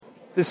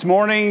This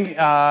morning,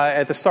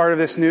 at the start of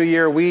this new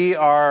year, we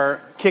are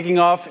kicking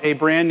off a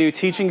brand new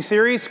teaching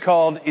series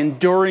called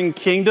Enduring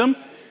Kingdom.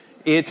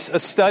 It's a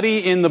study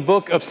in the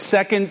book of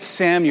 2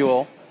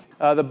 Samuel.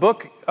 The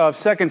book of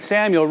 2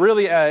 Samuel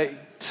really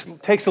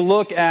takes a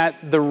look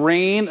at the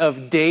reign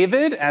of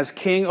David as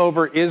king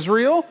over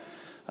Israel.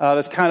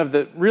 That's kind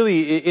of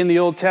really in the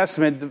Old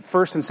Testament, the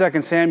 1st and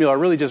 2nd Samuel are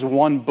really just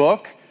one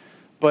book.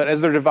 But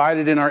as they're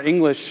divided in our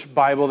English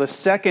Bible, the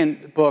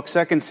second book,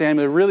 2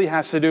 Samuel, really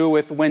has to do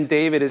with when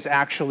David is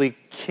actually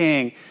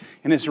king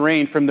in his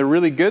reign. From the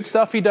really good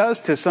stuff he does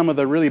to some of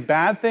the really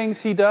bad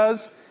things he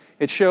does,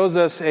 it shows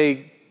us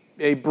a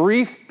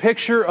brief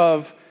picture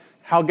of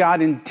how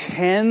God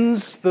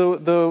intends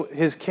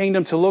his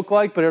kingdom to look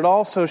like, but it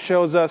also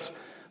shows us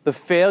the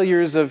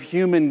failures of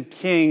human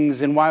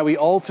kings and why we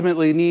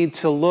ultimately need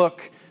to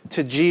look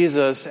to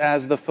Jesus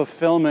as the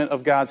fulfillment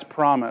of God's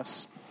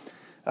promise.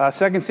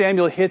 2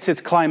 Samuel hits its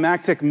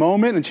climactic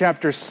moment in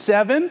chapter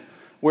 7,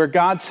 where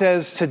God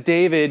says to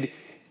David,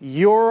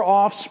 "Your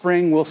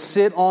offspring will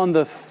sit on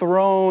the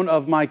throne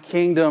of my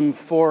kingdom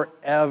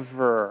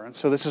forever." And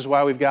so this is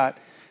why we've got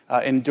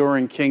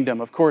enduring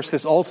kingdom. Of course,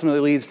 this ultimately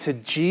leads to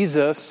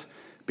Jesus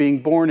being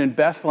born in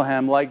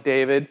Bethlehem like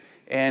David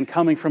and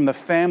coming from the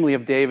family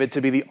of David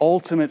to be the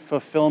ultimate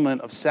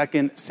fulfillment of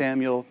 2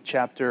 Samuel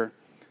chapter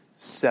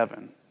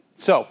 7.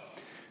 So,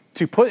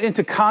 to put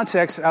into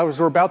context,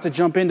 as we're about to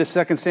jump into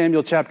 2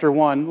 Samuel chapter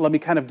 1, let me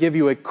kind of give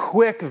you a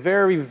quick,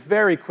 very,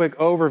 very quick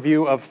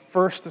overview of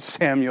 1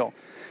 Samuel.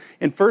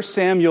 In 1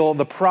 Samuel,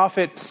 the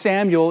prophet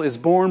Samuel is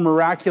born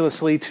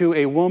miraculously to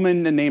a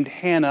woman named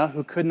Hannah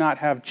who could not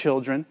have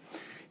children.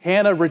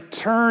 Hannah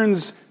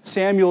returns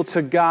Samuel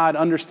to God,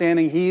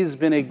 understanding he's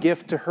been a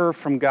gift to her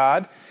from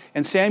God.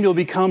 And Samuel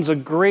becomes a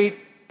great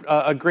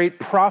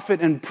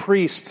prophet and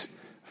priest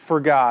for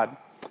God.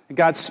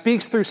 God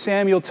speaks through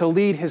Samuel to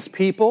lead his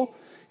people.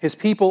 His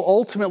people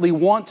ultimately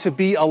want to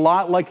be a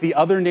lot like the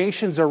other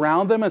nations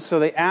around them, and so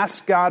they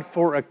ask God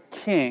for a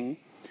king.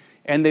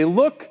 And they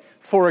look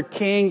for a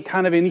king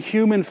kind of in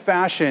human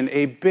fashion,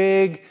 a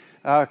big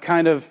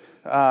hulking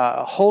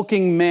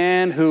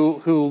man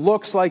who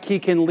looks like he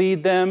can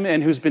lead them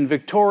and who's been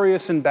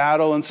victorious in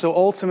battle. And so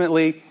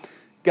ultimately,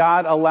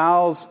 God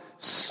allows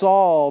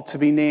Saul to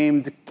be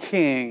named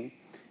king.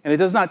 And it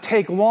does not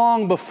take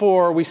long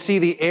before we see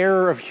the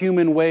error of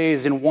human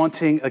ways in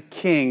wanting a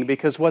king,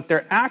 because what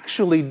they're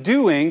actually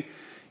doing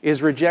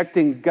is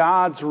rejecting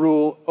God's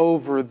rule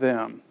over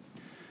them.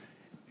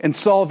 And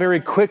Saul very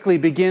quickly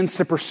begins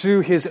to pursue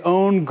his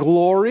own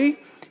glory,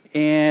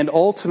 and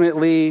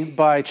ultimately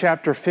by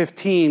chapter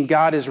 15,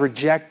 God is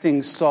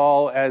rejecting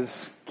Saul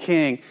as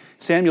king.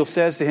 Samuel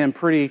says to him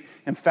pretty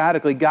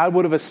emphatically, God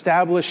would have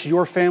established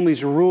your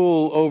family's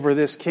rule over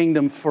this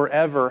kingdom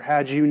forever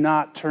had you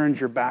not turned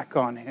your back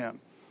on him.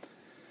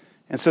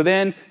 And so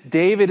then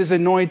David is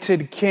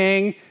anointed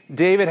king.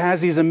 David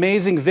has these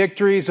amazing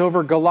victories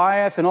over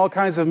Goliath and all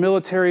kinds of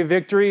military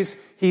victories.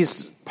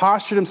 He's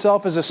postured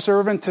himself as a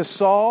servant to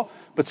Saul,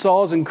 but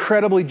Saul is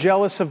incredibly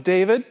jealous of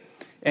David,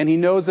 and he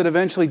knows that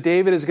eventually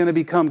David is going to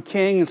become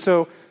king. And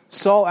so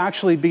Saul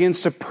actually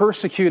begins to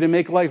persecute and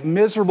make life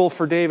miserable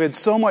for David,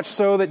 so much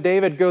so that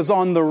David goes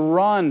on the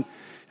run. And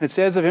it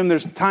says of him,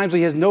 there's times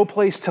he has no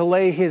place to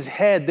lay his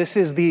head. This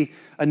is the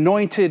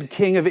anointed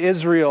king of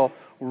Israel,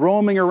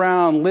 roaming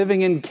around,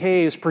 living in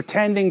caves,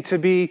 pretending to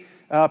be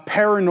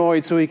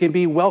paranoid so he can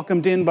be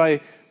welcomed in by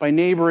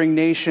neighboring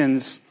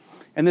nations.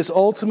 And this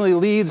ultimately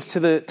leads to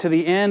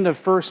the end of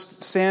 1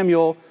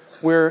 Samuel,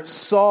 where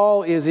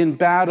Saul is in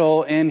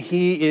battle and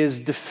he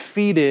is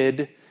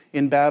defeated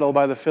in battle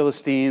by the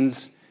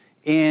Philistines,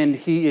 and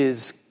he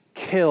is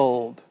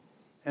killed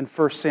in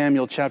 1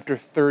 Samuel chapter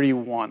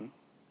 31.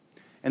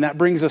 And that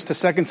brings us to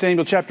 2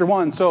 Samuel chapter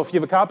 1. So if you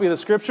have a copy of the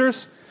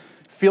scriptures,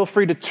 feel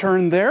free to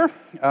turn there.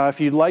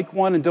 If you'd like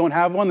one and don't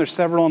have one, there's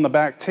several on the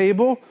back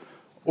table,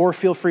 or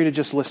feel free to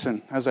just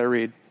listen as I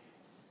read.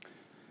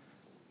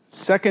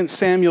 2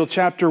 Samuel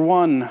chapter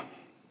 1.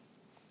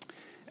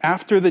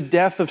 After the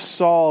death of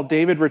Saul,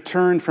 David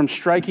returned from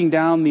striking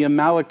down the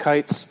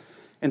Amalekites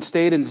and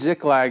stayed in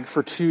Ziklag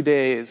for 2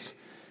 days.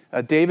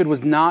 David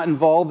was not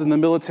involved in the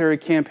military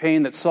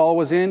campaign that Saul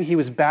was in. He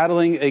was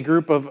battling a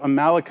group of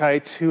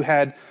Amalekites who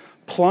had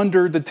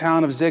plundered the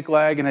town of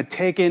Ziklag and had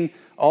taken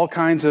all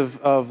kinds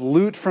of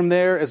loot from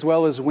there, as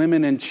well as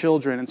women and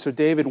children. And so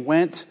David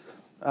went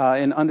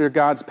and under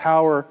God's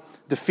power,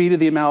 defeated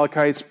the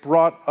Amalekites,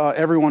 brought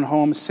everyone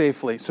home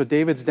safely. So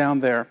David's down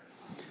there.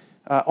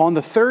 On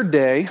the third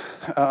day,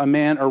 a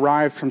man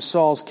arrived from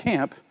Saul's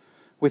camp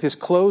with his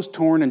clothes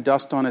torn and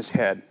dust on his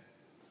head.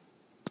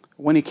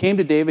 When he came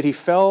to David, he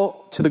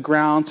fell to the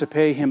ground to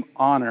pay him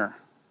honor.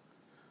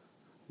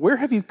 "Where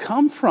have you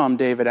come from?"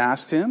 David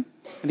asked him.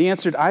 And he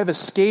answered, "I have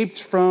escaped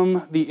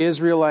from the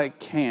Israelite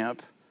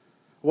camp."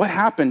 "What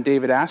happened?"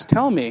 David asked.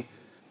 "Tell me."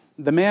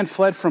 The men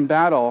fled from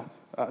battle,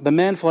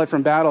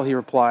 he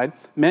replied.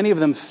 "Many of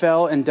them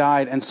fell and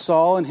died, and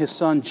Saul and his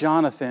son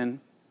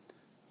Jonathan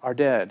are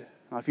dead."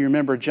 Now, if you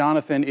remember,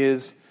 Jonathan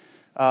is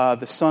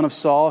the son of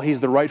Saul.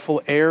 He's the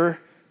rightful heir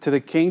to the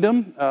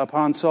kingdom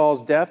upon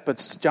Saul's death,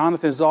 but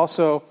Jonathan is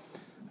also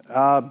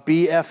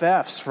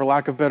BFFs, for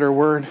lack of a better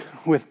word,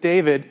 with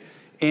David,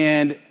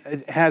 and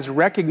has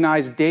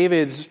recognized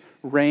David's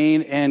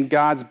reign and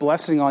God's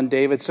blessing on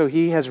David, so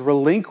he has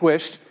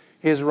relinquished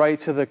his right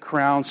to the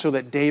crown so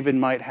that David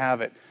might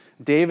have it.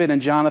 David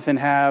and Jonathan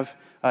have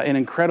an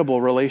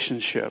incredible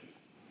relationship.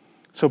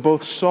 So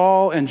both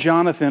Saul and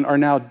Jonathan are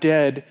now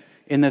dead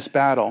in this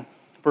battle.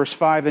 Verse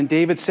 5, "Then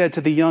David said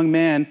to the young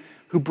man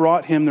who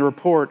brought him the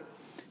report,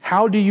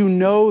 'How do you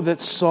know that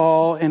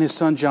Saul and his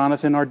son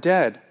Jonathan are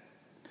dead?'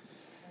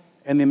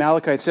 And the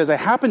Amalekite says, 'I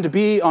happened to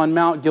be on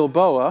Mount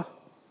Gilboa,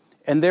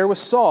 and there was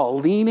Saul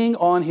leaning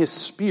on his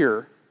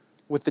spear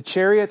with the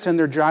chariots and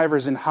their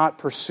drivers in hot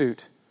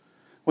pursuit.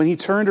 When he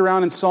turned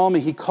around and saw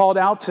me, he called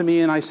out to me,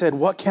 and I said,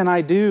 "What can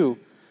I do?"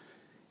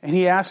 And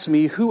he asked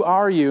me, "Who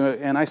are you?"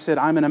 And I said,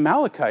 "I'm an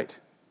Amalekite."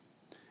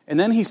 And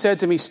then he said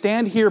to me,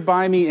 "Stand here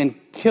by me and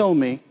kill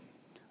me.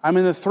 I'm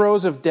in the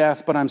throes of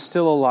death, but I'm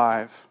still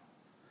alive."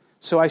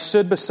 So I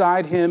stood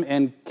beside him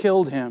and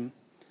killed him,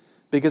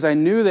 because I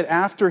knew that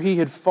after he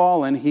had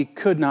fallen, he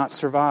could not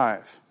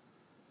survive.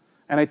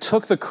 And I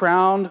took the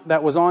crown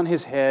that was on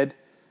his head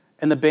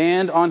and the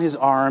band on his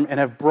arm, and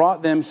have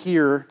brought them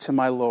here to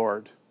my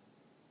Lord."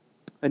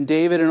 Then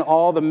David and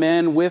all the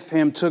men with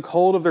him took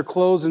hold of their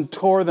clothes and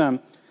tore them.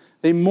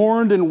 They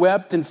mourned and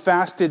wept and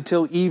fasted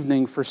till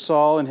evening for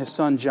Saul and his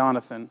son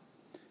Jonathan,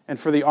 and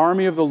for the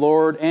army of the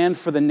Lord and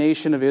for the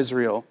nation of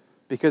Israel,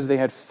 because they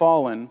had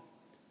fallen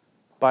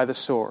by the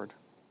sword.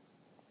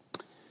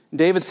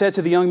 David said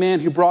to the young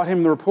man who brought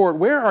him the report,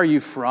 "Where are you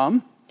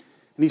from?"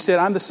 And he said,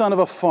 "I'm the son of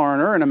a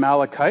foreigner, an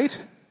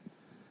Amalekite."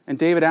 And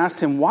David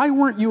asked him, "Why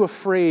weren't you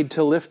afraid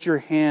to lift your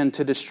hand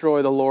to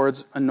destroy the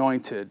Lord's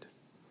anointed?"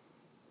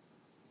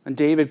 And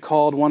David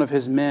called one of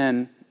his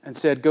men and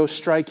said, "Go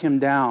strike him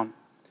down."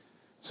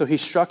 So he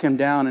struck him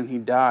down and he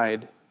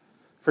died.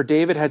 For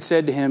David had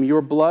said to him,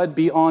 "Your blood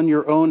be on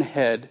your own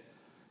head.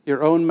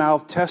 Your own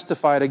mouth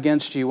testified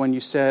against you when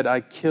you said,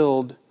 'I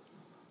killed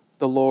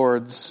the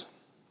Lord's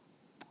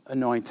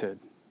anointed.'"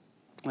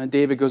 And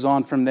David goes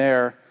on from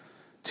there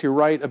to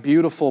write a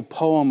beautiful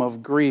poem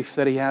of grief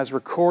that he has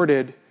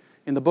recorded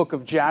in the book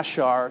of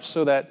Jashar,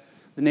 so that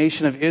the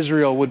nation of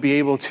Israel would be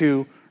able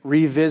to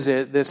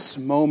revisit this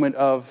moment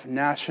of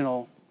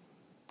national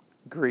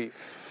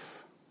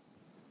grief.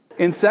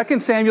 In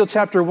 2 Samuel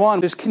chapter 1,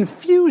 there's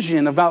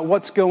confusion about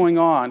what's going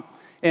on.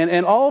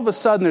 And all of a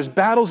sudden, there's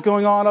battles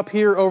going on up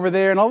here, over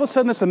there, and all of a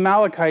sudden this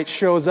Amalekite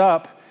shows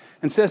up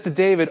and says to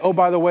David, "Oh,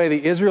 by the way,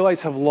 the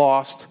Israelites have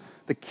lost,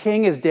 the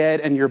king is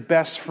dead, and your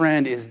best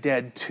friend is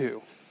dead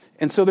too."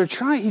 And so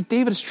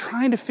David is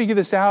trying to figure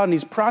this out, and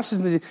he's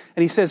processing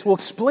and he says, "Well,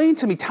 explain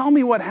to me, tell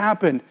me what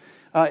happened."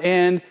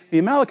 And the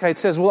Amalekite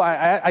says, "Well,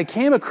 I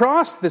came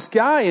across this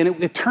guy,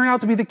 and it turned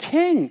out to be the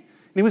king.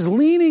 And he was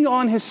leaning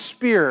on his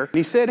spear. And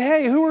he said,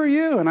 'Hey, who are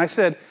you?' And I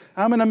said,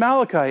 'I'm an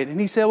Amalekite.' And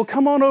he said, 'Well,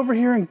 come on over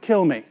here and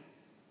kill me.'"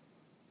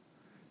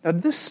 Now,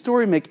 did this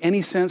story make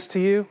any sense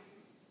to you?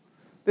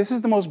 This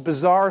is the most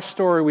bizarre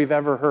story we've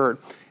ever heard.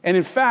 And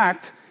in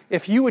fact,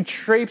 if you would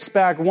traipse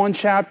back one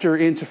chapter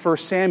into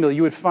 1 Samuel,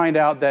 you would find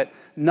out that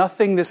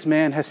nothing this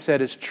man has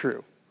said is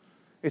true.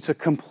 It's a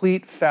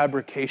complete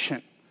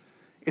fabrication.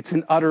 It's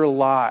an utter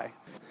lie.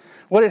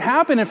 What had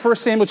happened in 1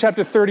 Samuel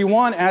chapter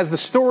 31, as the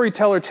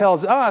storyteller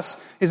tells us,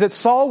 is that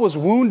Saul was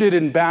wounded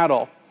in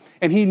battle,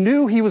 and he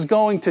knew he was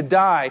going to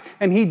die,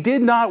 and he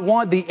did not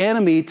want the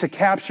enemy to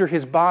capture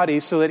his body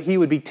so that he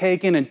would be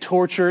taken and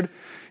tortured.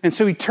 And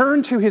so he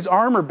turned to his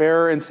armor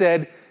bearer and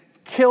said,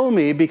 "Kill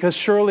me, because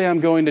surely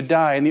I'm going to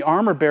die." And the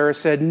armor bearer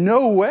said,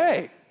 "No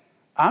way,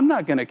 I'm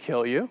not going to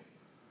kill you."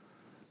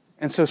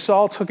 And so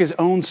Saul took his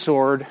own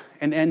sword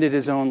and ended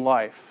his own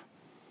life.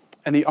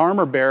 And the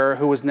armor bearer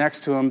who was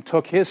next to him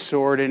took his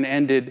sword and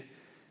ended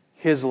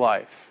his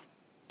life.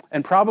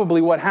 And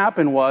probably what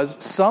happened was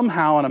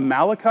somehow an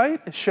Amalekite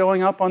is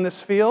showing up on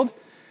this field,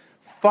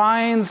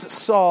 finds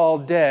Saul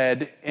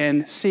dead,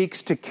 and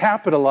seeks to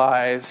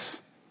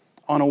capitalize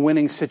on a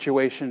winning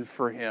situation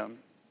for him.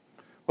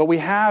 What we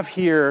have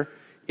here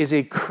is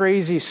a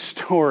crazy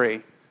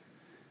story.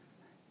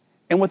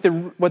 And what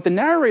the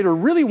narrator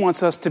really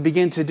wants us to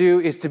begin to do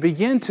is to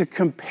begin to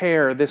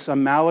compare this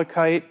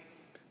Amalekite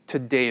to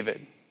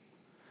David.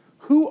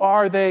 Who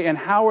are they and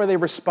how are they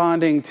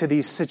responding to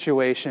these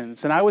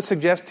situations? And I would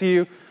suggest to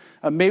you,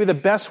 maybe the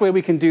best way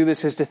we can do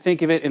this is to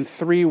think of it in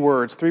three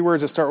words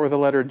that start with the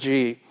letter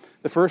G.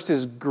 The first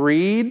is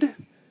greed,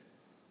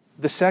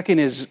 the second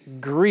is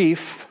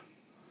grief,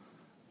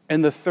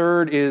 and the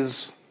third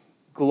is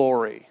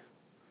glory.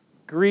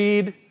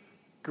 Greed,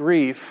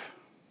 grief,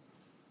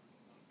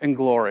 and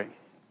glory.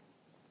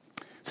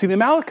 See, the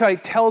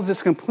Amalekite tells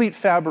this complete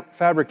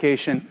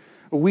fabrication.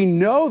 We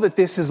know that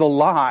this is a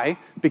lie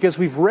because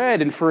we've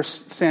read in 1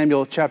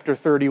 Samuel chapter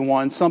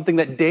 31 something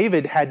that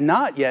David had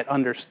not yet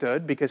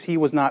understood because he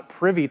was not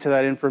privy to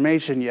that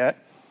information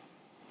yet,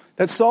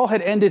 that Saul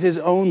had ended his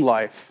own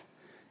life.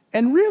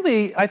 And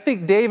really, I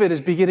think David is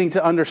beginning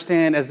to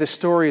understand as this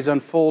story is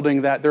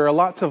unfolding that there are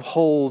lots of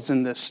holes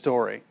in this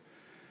story.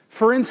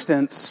 For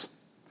instance,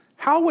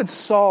 how would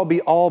Saul be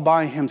all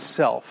by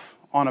himself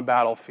on a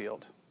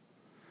battlefield?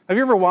 Have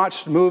you ever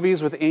watched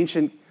movies with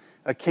ancient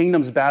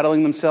kingdoms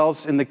battling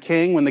themselves? And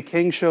when the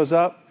king shows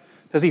up,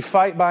 does he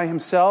fight by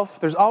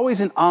himself? There's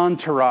always an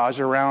entourage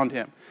around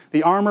him.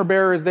 The armor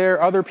bearer is there,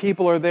 other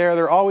people are there.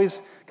 They're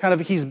always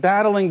he's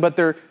battling, but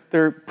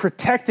they're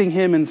protecting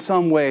him in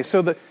some way.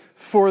 So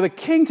for the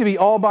king to be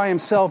all by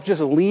himself,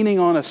 just leaning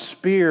on a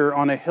spear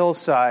on a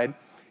hillside,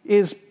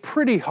 is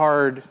pretty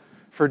hard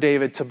for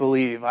David to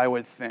believe, I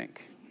would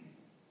think.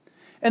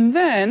 And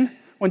then,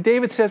 when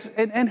David says,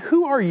 and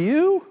who are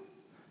you?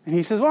 And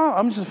he says, well,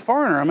 I'm just a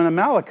foreigner. I'm an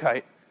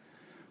Amalekite.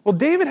 Well,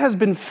 David has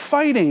been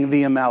fighting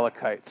the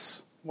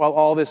Amalekites while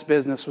all this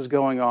business was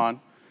going on.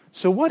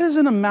 So what is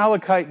an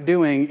Amalekite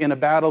doing in a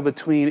battle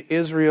between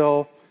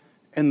Israel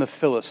and the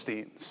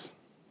Philistines?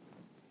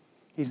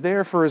 He's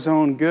there for his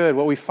own good.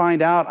 What we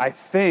find out, I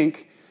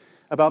think,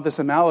 about this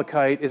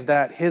Amalekite is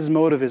that his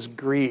motive is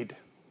greed.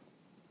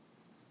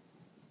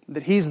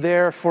 That he's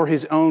there for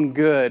his own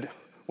good.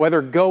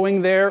 Whether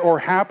going there or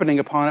happening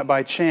upon it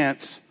by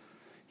chance,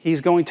 he's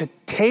going to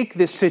take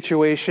this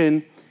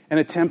situation and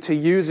attempt to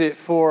use it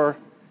for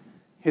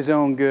his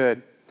own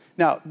good.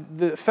 Now,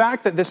 the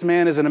fact that this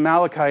man is an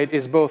Amalekite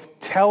is both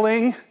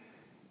telling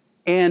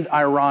and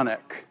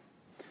ironic.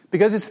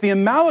 Because it's the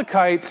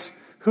Amalekites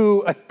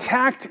who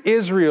attacked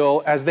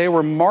Israel as they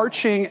were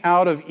marching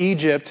out of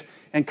Egypt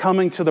and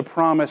coming to the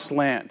promised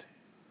land.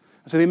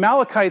 So the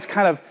Amalekites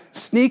kind of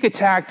sneak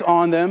attacked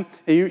on them.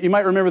 You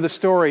might remember the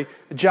story.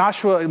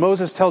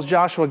 Moses tells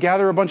Joshua,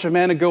 gather a bunch of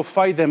men and go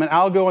fight them, and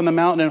I'll go on the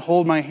mountain and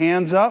hold my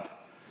hands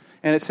up.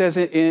 And it says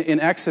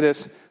in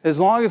Exodus, as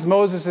long as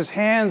Moses'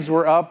 hands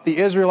were up, the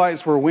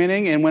Israelites were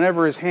winning, and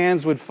whenever his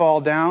hands would fall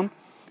down,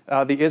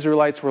 the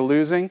Israelites were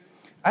losing.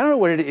 I don't know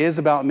what it is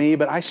about me,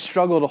 but I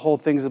struggle to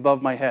hold things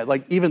above my head,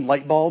 like even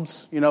light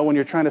bulbs, when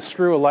you're trying to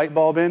screw a light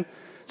bulb in.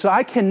 So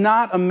I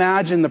cannot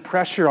imagine the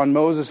pressure on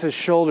Moses'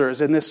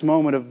 shoulders in this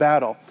moment of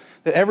battle,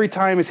 that every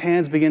time his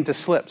hands begin to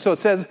slip. So it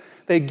says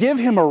they give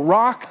him a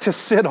rock to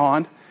sit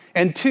on,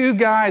 and two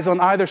guys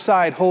on either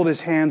side hold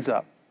his hands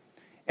up.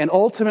 And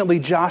ultimately,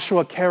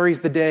 Joshua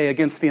carries the day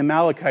against the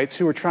Amalekites,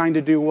 who are trying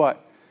to do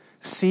what?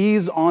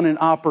 Seize on an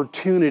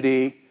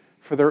opportunity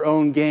for their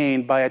own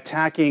gain by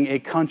attacking a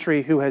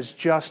country who has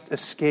just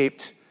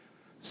escaped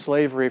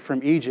slavery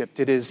from Egypt.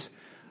 It is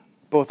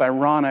both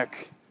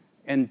ironic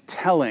and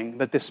telling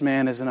that this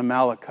man is an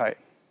Amalekite.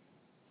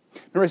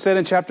 Remember I said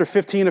in chapter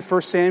 15 of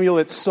 1 Samuel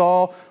that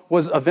Saul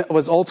was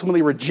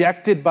ultimately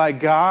rejected by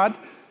God?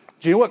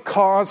 Do you know what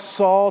caused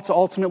Saul to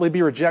ultimately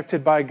be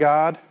rejected by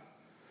God?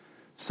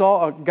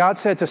 God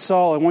said to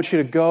Saul, I want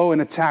you to go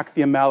and attack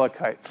the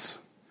Amalekites,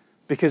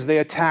 because they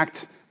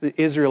attacked the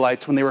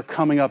Israelites when they were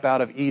coming up out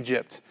of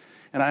Egypt.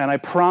 And I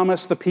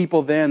promised the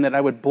people then that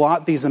I would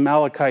blot these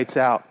Amalekites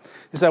out.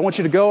 He said, I want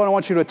you to go and I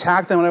want you to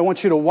attack them and I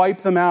want you to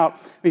wipe them out.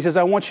 And he says,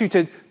 I want you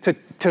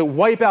to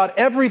wipe out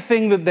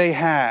everything that they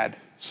had,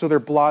 so they're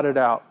blotted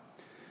out.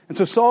 And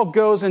so Saul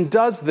goes and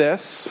does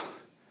this,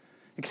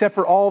 except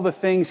for all the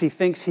things he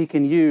thinks he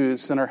can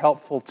use and are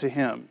helpful to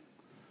him.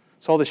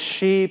 So all the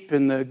sheep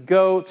and the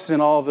goats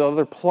and all the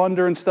other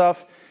plunder and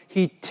stuff,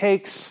 he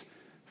takes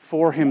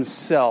for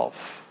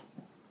himself.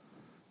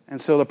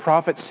 And so the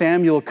prophet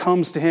Samuel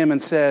comes to him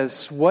and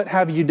says, what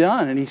have you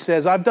done? And he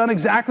says, I've done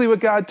exactly what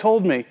God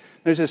told me.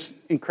 There's this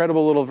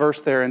incredible little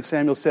verse there, and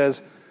Samuel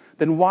says,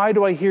 then why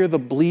do I hear the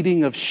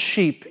bleating of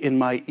sheep in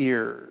my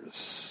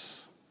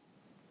ears?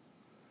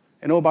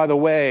 And oh, by the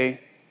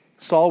way,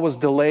 Saul was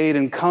delayed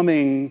in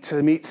coming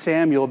to meet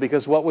Samuel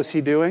because what was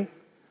he doing?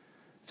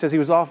 It says he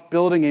was off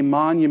building a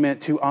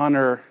monument to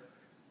honor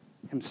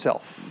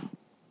himself.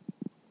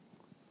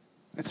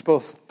 It's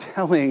both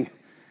telling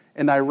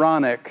and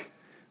ironic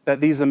that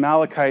these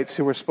Amalekites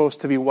who were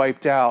supposed to be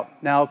wiped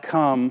out now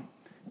come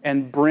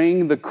and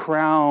bring the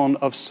crown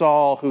of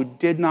Saul, who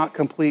did not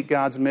complete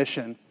God's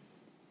mission,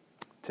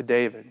 to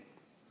David.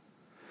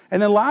 And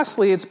then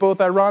lastly, it's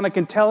both ironic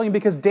and telling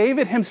because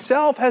David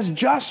himself has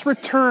just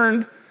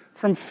returned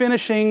from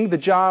finishing the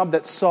job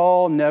that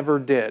Saul never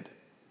did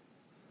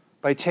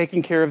by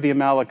taking care of the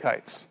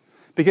Amalekites.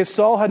 Because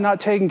Saul had not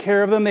taken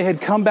care of them, they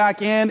had come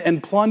back in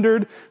and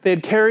plundered. They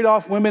had carried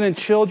off women and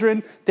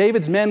children.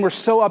 David's men were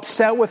so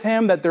upset with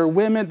him that their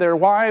women, their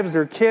wives,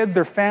 their kids,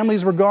 their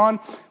families were gone,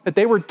 that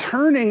they were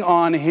turning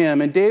on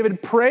him. And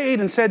David prayed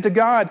and said to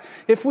God,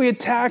 if we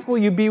attack, will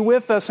you be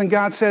with us? And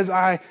God says,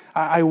 I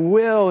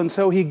will. And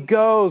so he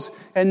goes,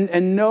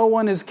 and no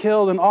one is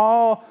killed, and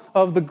all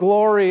of the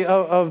glory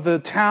of the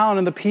town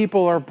and the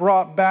people are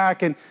brought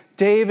back. And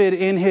David,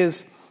 in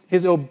his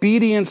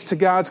obedience to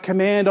God's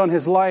command on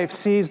his life,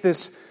 sees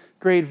this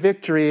great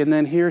victory, and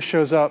then here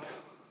shows up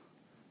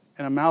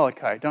an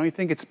Amalekite. Don't you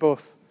think it's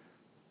both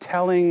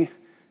telling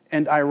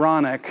and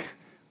ironic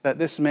that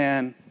this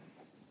man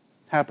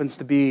happens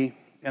to be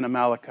an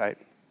Amalekite?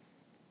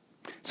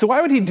 So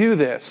why would he do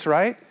this,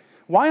 right?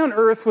 Why on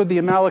earth would the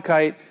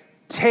Amalekite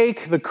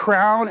take the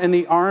crown and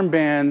the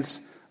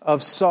armbands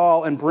of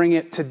Saul and bring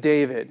it to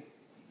David?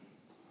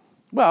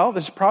 Well,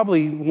 there's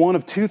probably one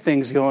of two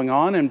things going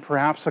on, and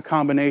perhaps a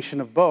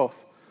combination of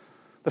both.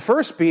 The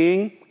first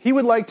being, he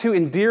would like to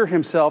endear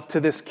himself to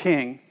this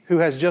king who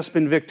has just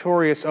been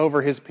victorious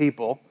over his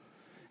people.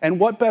 And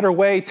what better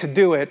way to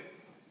do it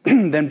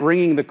than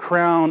bringing the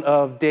crown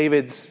of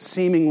David's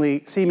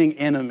seeming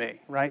enemy,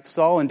 right?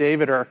 Saul and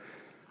David are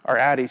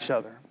at each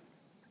other.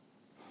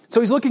 So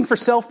he's looking for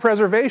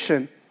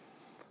self-preservation.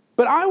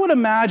 But I would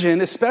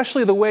imagine,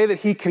 especially the way that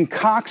he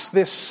concocts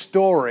this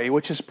story,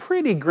 which is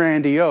pretty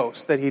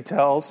grandiose that he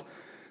tells,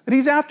 that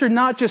he's after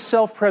not just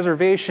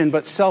self-preservation,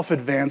 but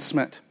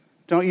self-advancement.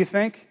 Don't you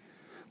think?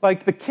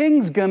 Like, the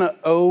king's gonna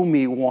owe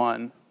me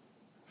one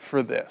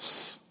for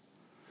this.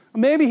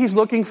 Maybe he's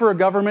looking for a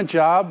government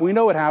job. We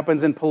know what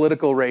happens in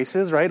political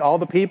races, right? All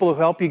the people who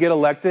help you get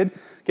elected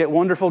get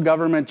wonderful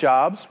government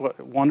jobs.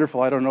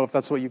 Wonderful, I don't know if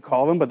that's what you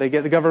call them, but they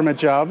get the government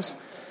jobs.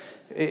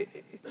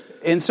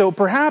 And so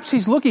perhaps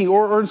he's looking,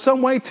 or in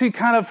some way to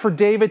kind of, for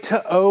David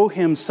to owe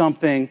him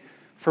something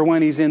for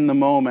when he's in the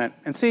moment.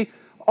 And see,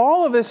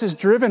 all of this is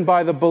driven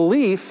by the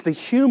belief, the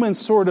human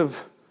sort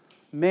of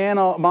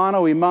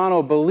mano a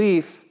mano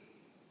belief,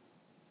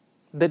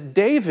 that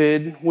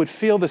David would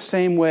feel the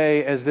same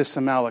way as this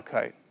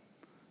Amalekite,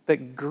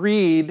 that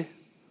greed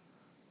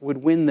would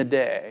win the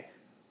day.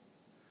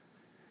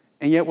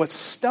 And yet what's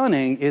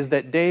stunning is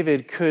that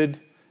David could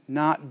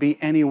not be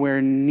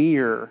anywhere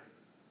near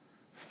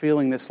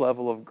feeling this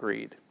level of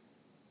greed.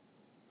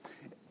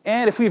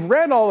 And if we've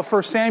read all of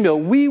 1 Samuel,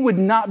 we would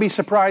not be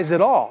surprised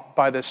at all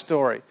by this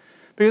story,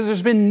 because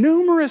there's been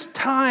numerous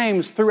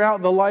times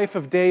throughout the life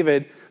of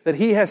David that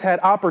he has had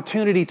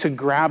opportunity to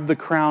grab the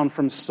crown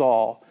from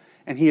Saul,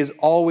 and he has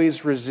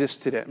always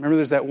resisted it. Remember,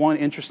 there's that one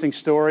interesting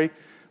story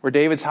where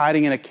David's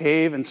hiding in a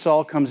cave and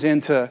Saul comes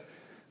in to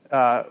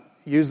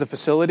use the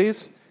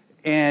facilities,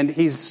 and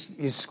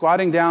he's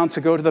squatting down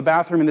to go to the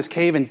bathroom in this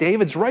cave, and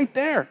David's right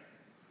there.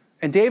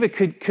 And David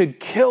could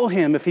kill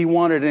him if he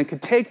wanted, and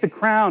could take the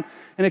crown,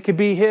 and it could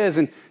be his.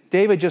 And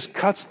David just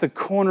cuts the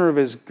corner of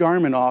his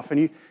garment off.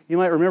 And you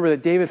might remember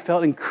that David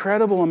felt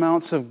incredible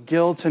amounts of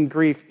guilt and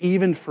grief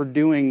even for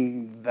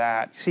doing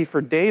that. You see,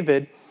 for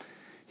David,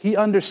 he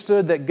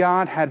understood that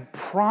God had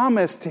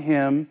promised to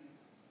him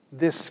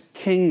this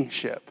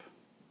kingship.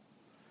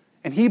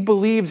 And he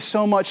believed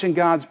so much in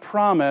God's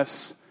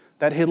promise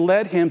that it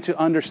led him to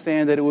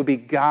understand that it would be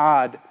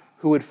God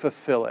who would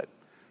fulfill it.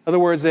 In other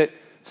words, that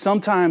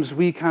sometimes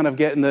we kind of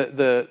get in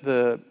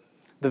the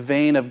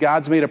vein of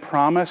God's made a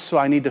promise, so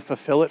I need to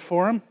fulfill it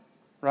for him,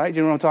 right?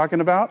 You know what I'm talking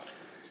about?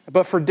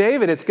 But for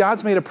David, it's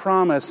God's made a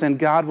promise, and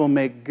God will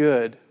make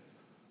good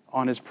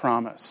on his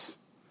promise.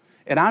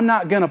 And I'm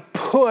not going to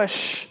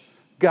push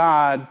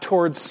God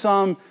towards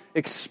some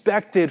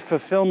expected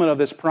fulfillment of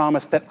this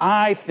promise that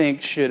I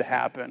think should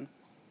happen.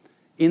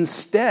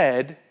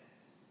 Instead,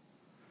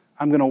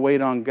 I'm going to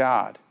wait on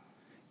God.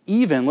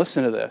 Even,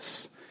 listen to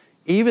this,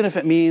 even if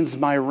it means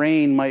my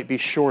reign might be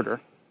shorter,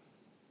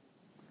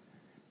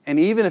 and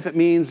even if it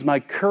means my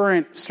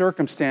current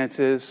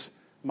circumstances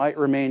might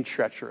remain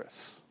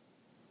treacherous.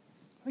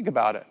 Think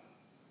about it.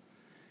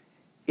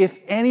 If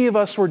any of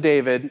us were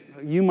David,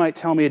 you might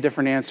tell me a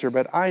different answer,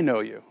 but I know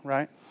you,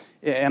 right?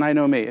 And I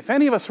know me. If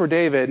any of us were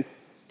David,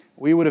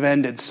 we would have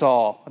ended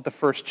Saul at the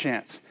first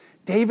chance.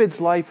 David's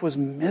life was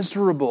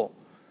miserable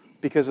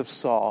because of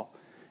Saul.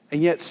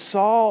 And yet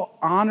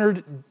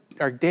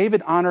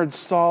David honored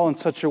Saul in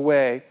such a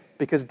way,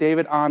 because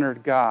David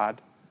honored God,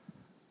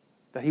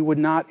 that he would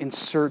not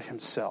insert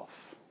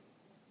himself.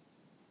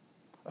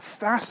 A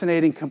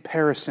fascinating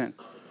comparison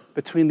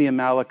between the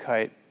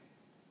Amalekite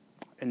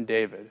and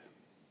David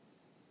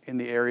in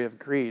the area of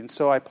greed. And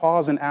so I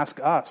pause and ask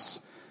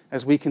us,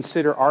 as we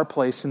consider our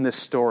place in this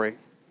story,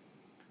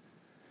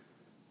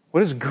 what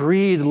does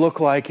greed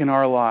look like in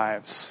our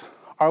lives?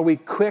 Are we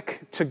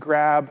quick to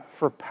grab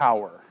for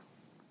power?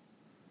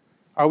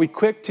 Are we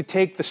quick to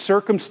take the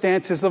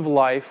circumstances of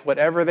life,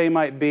 whatever they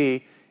might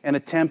be, and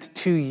attempt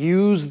to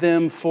use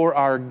them for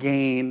our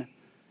gain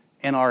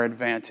and our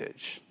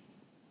advantage?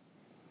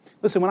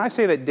 Listen, when I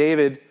say that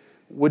David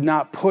would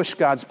not push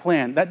God's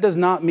plan, that does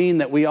not mean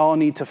that we all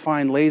need to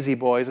find lazy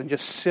boys and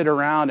just sit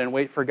around and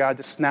wait for God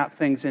to snap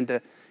things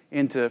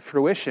into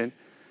fruition.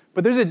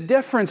 But there's a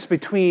difference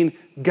between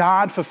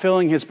God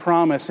fulfilling his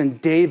promise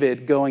and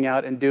David going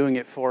out and doing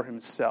it for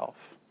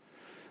himself.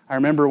 I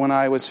remember when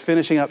I was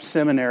finishing up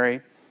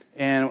seminary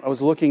and I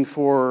was looking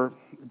for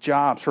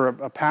jobs, for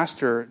a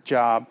pastor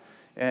job,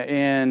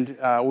 and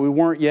we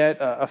weren't yet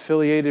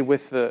affiliated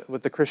with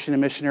the Christian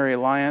and Missionary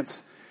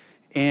Alliance.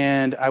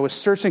 And I was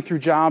searching through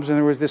jobs, and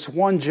there was this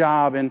one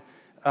job, and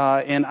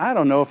I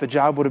don't know if the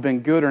job would have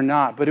been good or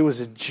not, but it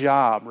was a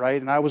job, right?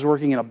 And I was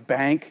working in a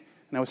bank,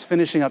 and I was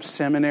finishing up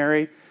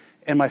seminary,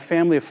 and my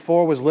family of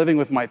 4 was living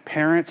with my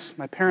parents.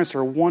 My parents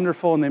are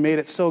wonderful, and they made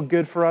it so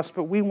good for us,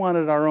 but we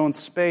wanted our own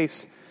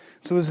space.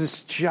 So there was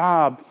this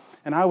job,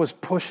 and I was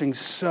pushing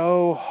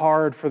so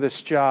hard for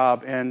this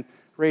job, and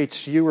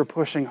Rach, you were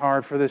pushing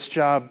hard for this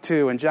job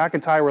too, and Jack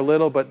and Ty were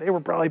little, but they were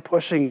probably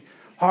pushing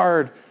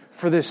hard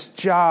for this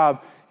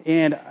job,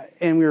 and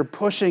we were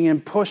pushing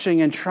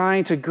and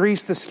trying to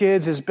grease the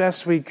skids as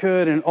best we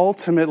could, and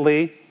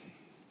ultimately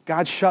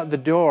God shut the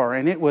door,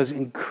 and it was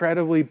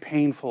incredibly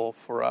painful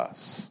for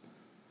us.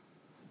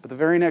 But the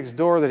very next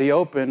door that he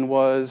opened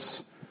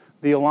was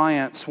the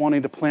Alliance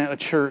wanting to plant a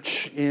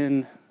church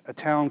in a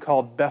town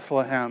called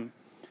Bethlehem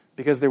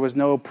because there was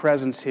no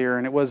presence here,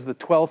 and it was the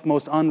 12th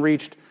most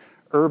unreached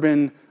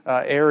urban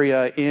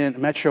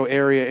metro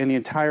area in the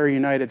entire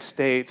United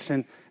States.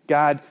 And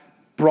God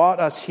brought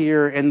us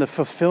here, and the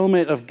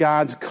fulfillment of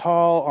God's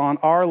call on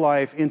our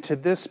life into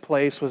this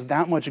place was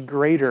that much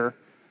greater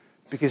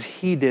because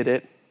he did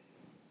it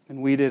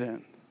and we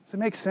didn't. Does it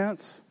make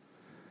sense?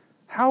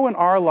 How in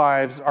our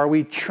lives are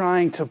we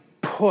trying to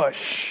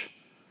push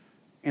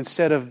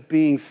instead of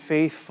being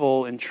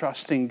faithful and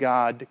trusting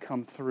God to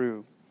come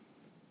through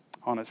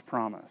on his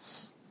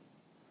promise?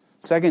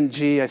 Second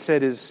G, I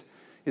said, is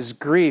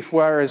grief.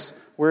 Whereas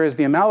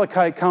the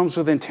Amalekite comes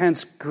with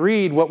intense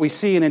greed, what we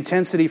see in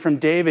intensity from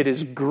David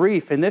is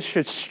grief. And this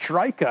should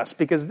strike us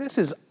because this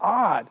is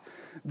odd.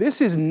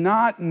 This is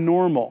not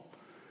normal.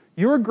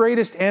 Your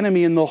greatest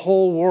enemy in the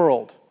whole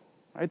world,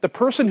 right? The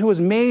person who has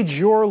made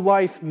your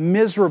life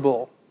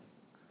miserable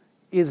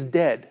is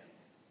dead.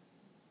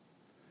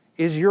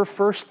 Is your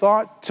first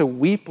thought to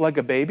weep like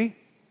a baby?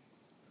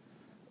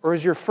 Or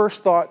is your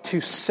first thought to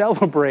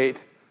celebrate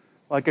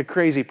like a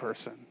crazy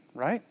person,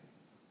 right?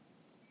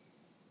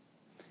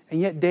 And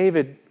yet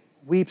David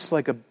weeps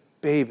like a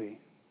baby.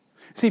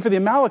 See, for the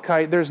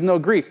Amalekite, there's no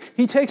grief.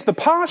 He takes the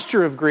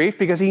posture of grief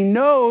because he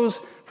knows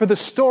for the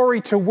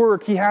story to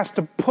work, he has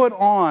to put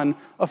on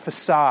a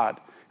facade.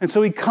 And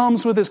so he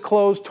comes with his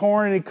clothes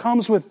torn and he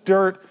comes with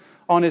dirt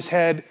on his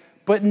head,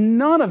 but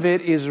none of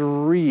it is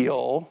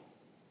real.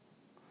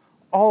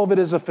 All of it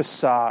is a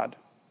facade.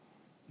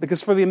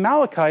 Because for the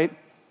Amalekite,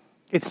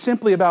 it's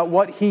simply about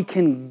what he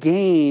can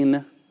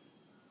gain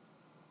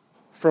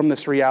from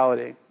this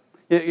reality.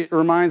 It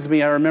reminds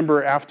me, I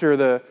remember after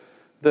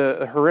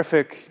the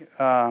horrific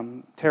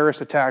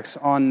terrorist attacks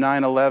on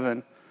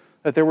 9/11,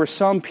 that there were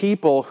some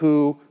people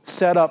who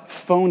set up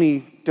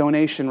phony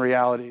donation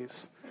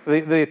realities.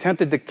 They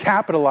attempted to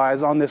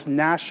capitalize on this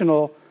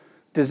national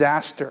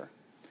disaster.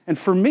 And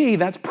for me,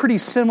 that's pretty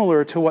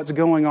similar to what's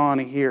going on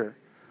here.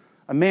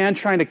 A man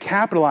trying to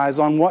capitalize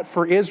on what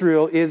for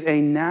Israel is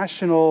a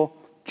national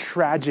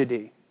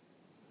tragedy.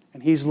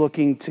 And he's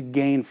looking to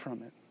gain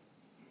from it.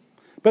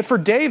 But for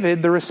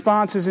David, the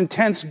response is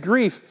intense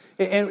grief.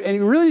 And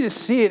you really just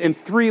see it in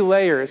three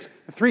layers,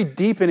 three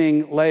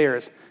deepening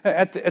layers.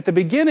 At the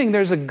beginning,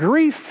 there's a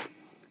grief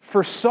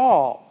for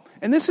Saul.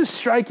 And this is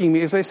striking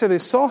me. As I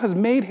said, Saul has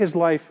made his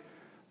life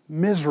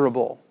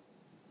miserable.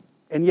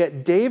 And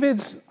yet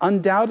David's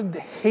undoubted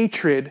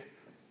hatred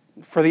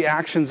for the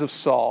actions of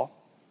Saul,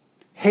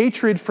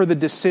 hatred for the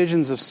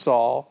decisions of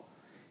Saul,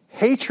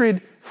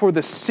 hatred for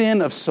the sin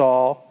of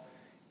Saul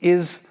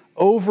is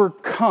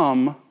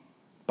overcome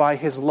by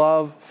his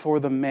love for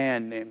the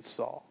man named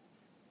Saul.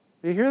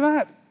 Do you hear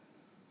that?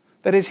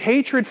 That his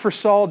hatred for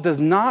Saul's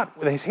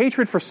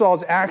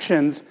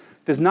actions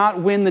does not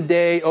win the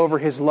day over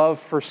his love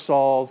for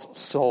Saul's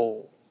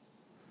soul.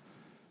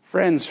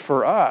 Friends,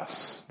 for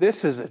us,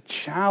 this is a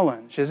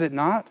challenge, is it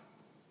not?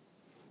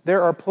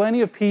 There are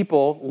plenty of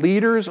people,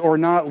 leaders or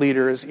not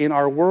leaders, in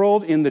our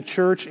world, in the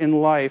church,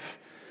 in life,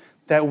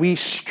 that we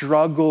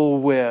struggle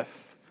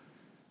with.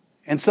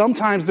 And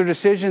sometimes their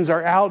decisions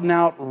are out and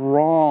out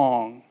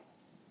wrong.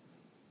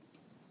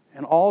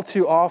 And all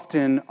too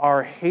often,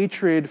 our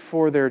hatred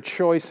for their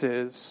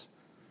choices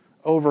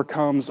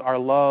overcomes our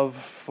love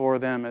for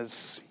them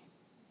as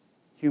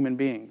human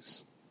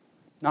beings.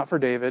 Not for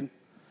David.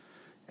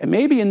 And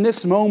maybe in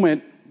this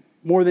moment,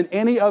 more than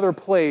any other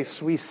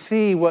place, we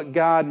see what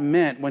God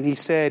meant when he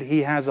said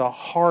he has a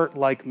heart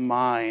like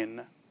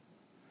mine.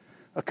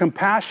 A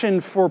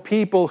compassion for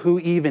people who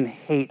even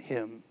hate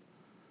him.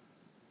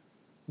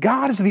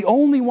 God is the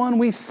only one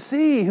we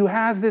see who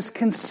has this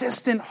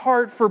consistent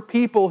heart for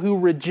people who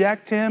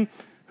reject him,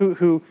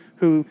 who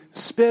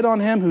spit on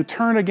him, who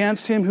turn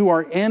against him, who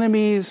are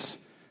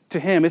enemies to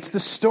him. It's the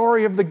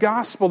story of the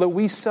gospel that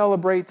we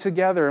celebrate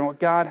together and what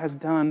God has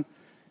done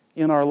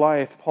in our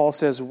life. Paul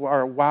says,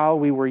 while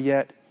we were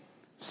yet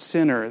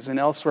sinners. And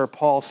elsewhere,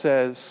 Paul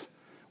says,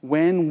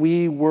 when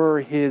we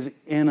were his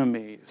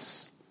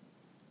enemies,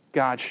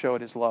 God showed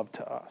his love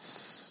to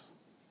us.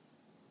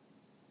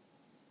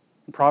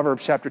 In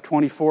Proverbs chapter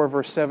 24,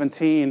 verse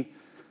 17,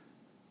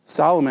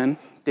 Solomon,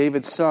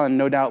 David's son,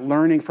 no doubt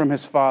learning from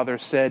his father,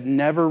 said,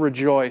 never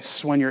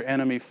rejoice when your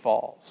enemy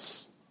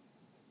falls.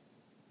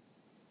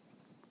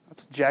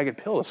 That's a jagged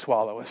pill to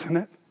swallow, isn't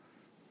it?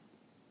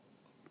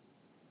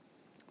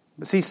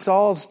 But see,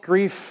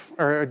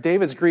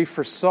 David's grief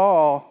for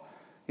Saul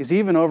is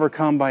even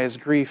overcome by his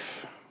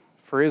grief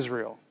for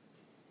Israel.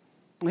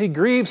 He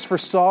grieves for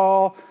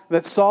Saul,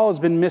 that Saul has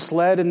been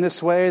misled in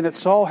this way, that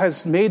Saul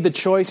has made the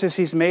choices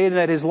he's made, and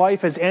that his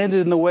life has ended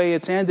in the way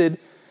it's ended.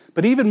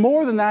 But even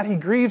more than that, he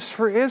grieves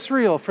for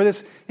Israel, for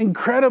this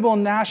incredible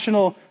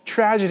national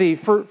tragedy,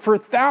 for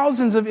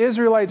thousands of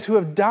Israelites who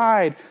have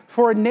died,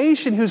 for a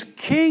nation whose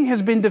king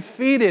has been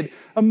defeated,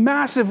 a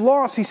massive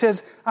loss. He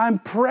says, I'm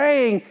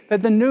praying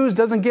that the news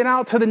doesn't get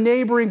out to the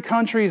neighboring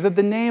countries, that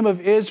the name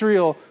of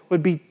Israel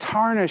would be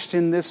tarnished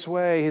in this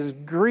way. His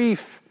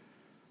grief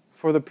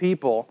for the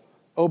people,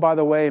 oh, by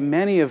the way,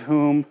 many of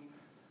whom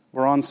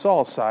were on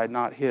Saul's side,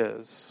 not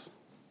his.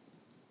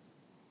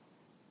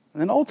 And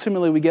then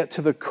ultimately we get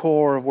to the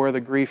core of where the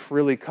grief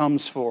really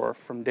comes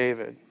from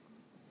David.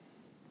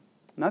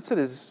 And that's that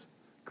his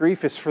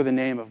grief is for the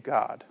name of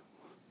God,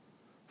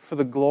 for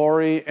the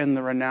glory and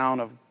the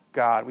renown of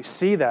God. We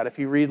see that if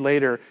you read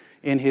later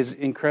in his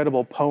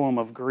incredible poem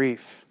of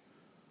grief.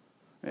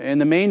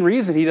 And the main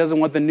reason he doesn't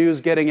want the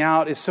news getting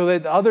out is so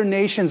that other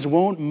nations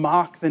won't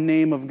mock the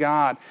name of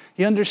God.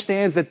 He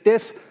understands that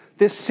this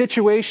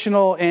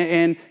situational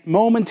and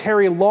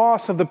momentary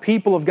loss of the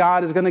people of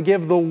God is going to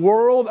give the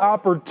world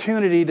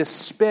opportunity to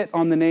spit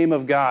on the name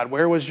of God.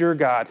 Where was your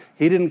God?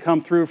 He didn't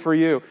come through for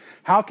you.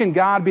 How can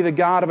God be the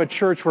God of a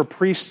church where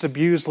priests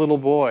abuse little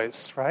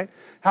boys, right?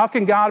 How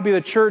can God be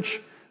a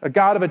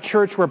God of a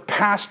church where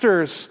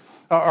pastors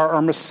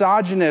are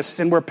misogynists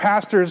and where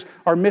pastors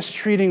are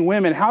mistreating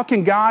women? How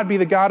can God be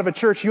the God of a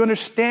church? You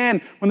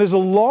understand, when there's a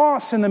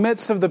loss in the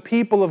midst of the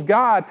people of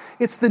God,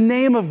 it's the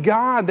name of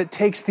God that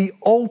takes the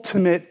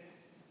ultimate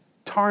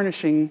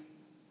tarnishing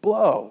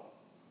blow.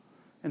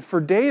 And for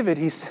David,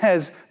 he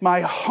says, my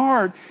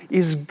heart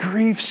is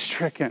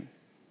grief-stricken.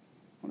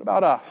 What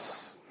about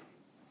us?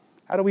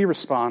 How do we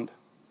respond?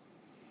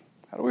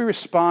 How do we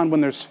respond when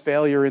there's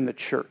failure in the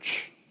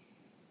church?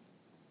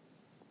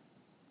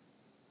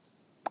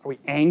 Are we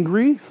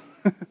angry?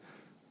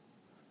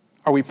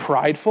 Are we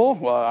prideful?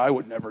 Well, I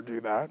would never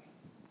do that.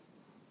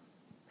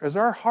 Or is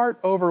our heart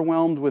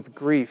overwhelmed with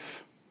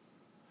grief,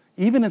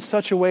 even in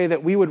such a way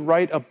that we would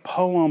write a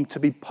poem to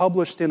be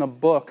published in a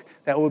book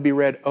that would be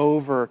read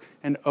over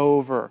and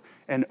over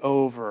and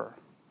over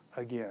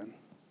again?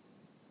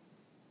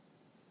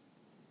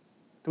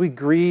 Do we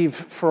grieve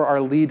for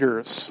our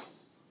leaders,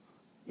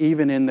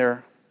 even in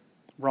their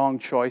wrong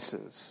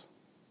choices?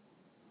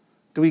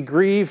 Do we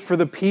grieve for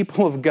the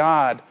people of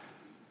God?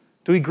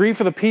 Do we grieve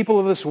for the people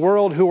of this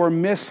world who are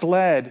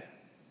misled?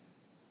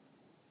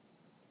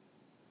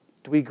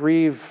 Do we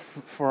grieve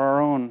for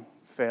our own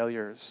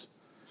failures?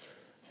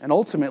 And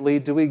ultimately,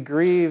 do we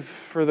grieve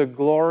for the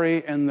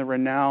glory and the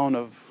renown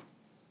of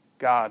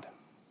God?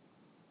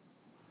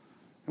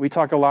 We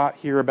talk a lot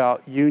here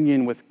about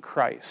union with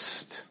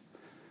Christ.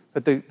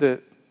 That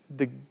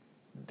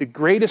the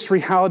greatest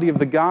reality of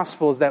the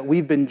gospel is that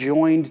we've been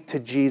joined to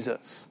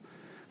Jesus.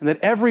 And that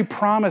every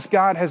promise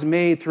God has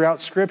made throughout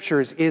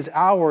Scriptures is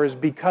ours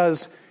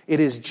because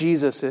it is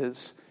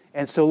Jesus's.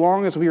 And so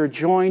long as we are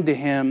joined to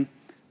Him,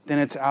 then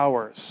it's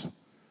ours.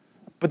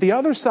 But the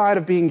other side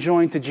of being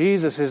joined to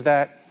Jesus is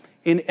that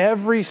in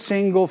every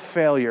single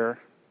failure,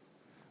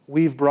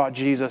 we've brought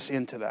Jesus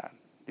into that.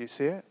 Do you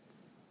see it?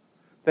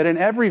 That in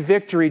every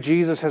victory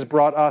Jesus has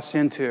brought us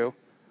into,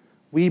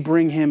 we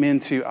bring Him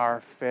into our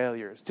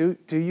failures. Do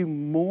you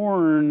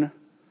mourn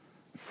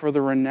for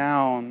the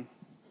renown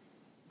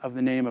of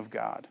the name of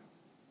God?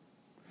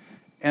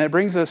 And it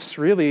brings us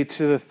really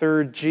to the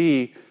third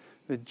G,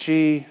 the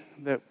G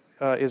that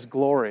is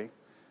glory.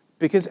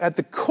 Because at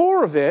the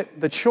core of it,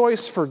 the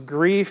choice for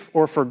grief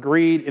or for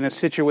greed in a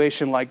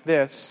situation like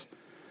this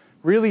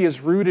really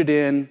is rooted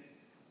in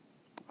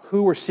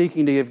who we're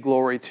seeking to give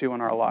glory to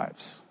in our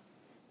lives.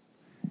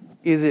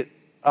 Is it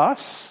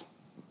us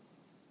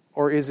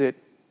or is it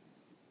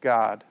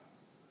God?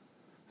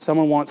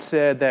 Someone once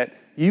said that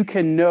you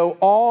can know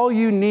all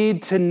you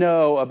need to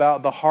know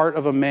about the heart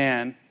of a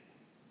man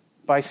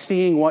by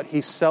seeing what he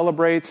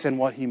celebrates and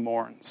what he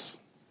mourns.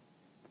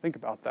 Think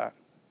about that.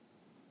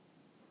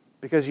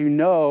 Because you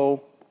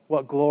know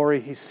what glory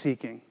he's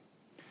seeking.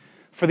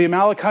 For the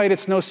Amalekite,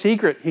 it's no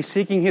secret. He's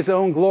seeking his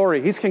own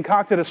glory. He's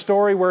concocted a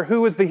story where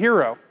who is the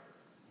hero?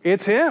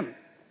 It's him.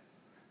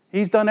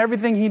 He's done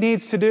everything he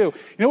needs to do. You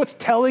know what's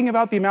telling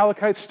about the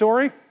Amalekite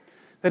story?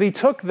 That he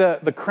took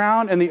the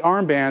crown and the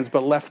armbands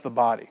but left the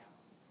body.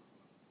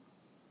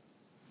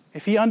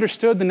 If he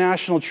understood the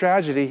national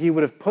tragedy, he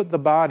would have put the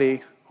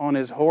body on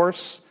his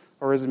horse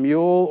or his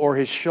mule or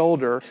his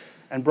shoulder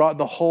and brought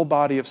the whole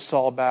body of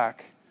Saul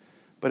back.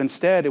 But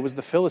instead, it was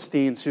the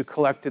Philistines who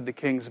collected the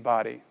king's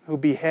body, who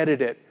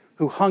beheaded it,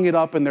 who hung it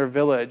up in their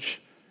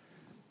village,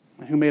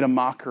 and who made a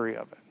mockery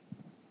of it.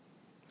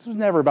 This was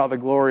never about the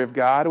glory of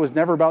God. It was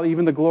never about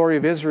even the glory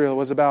of Israel. It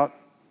was about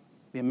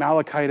the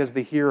Amalekite as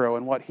the hero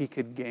and what he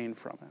could gain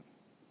from it.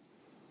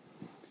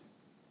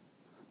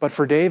 But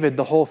for David,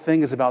 the whole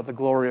thing is about the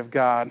glory of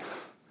God.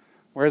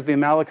 Whereas the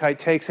Amalekite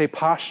takes a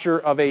posture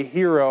of a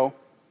hero,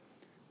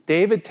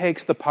 David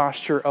takes the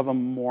posture of a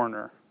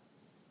mourner.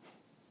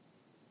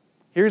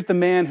 Here's the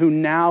man who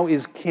now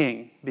is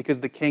king because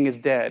the king is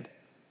dead.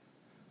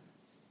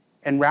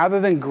 And rather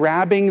than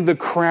grabbing the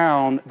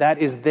crown that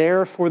is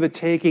there for the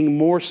taking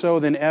more so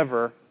than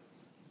ever,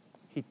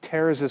 he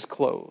tears his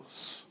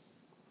clothes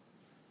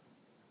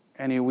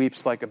and he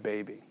weeps like a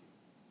baby.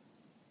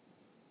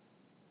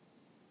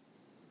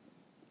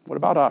 What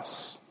about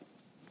us?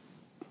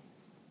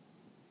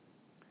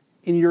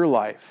 In your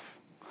life,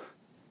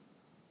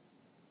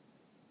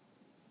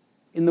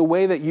 in the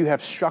way that you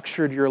have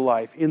structured your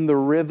life, in the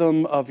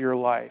rhythm of your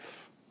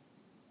life,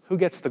 who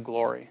gets the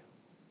glory?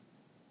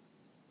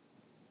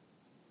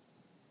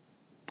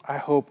 I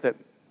hope that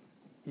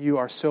you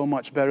are so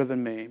much better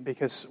than me,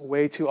 because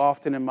way too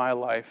often in my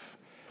life,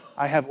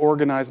 I have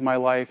organized my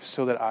life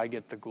so that I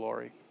get the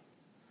glory.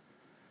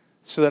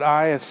 So that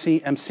I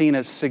am seen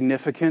as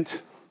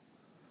significant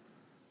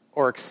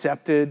or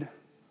accepted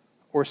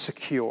or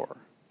secure.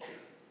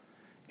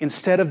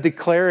 Instead of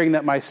declaring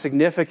that my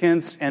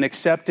significance and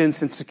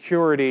acceptance and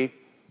security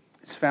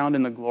is found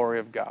in the glory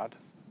of God.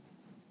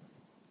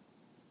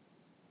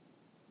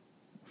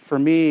 For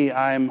me,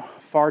 I'm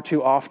far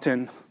too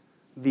often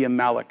the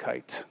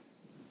Amalekite.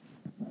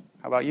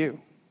 How about you?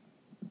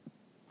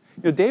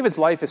 David's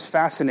life is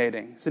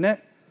fascinating, isn't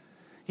it?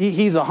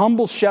 He's a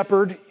humble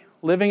shepherd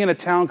living in a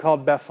town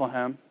called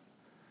Bethlehem.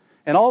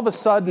 And all of a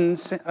sudden,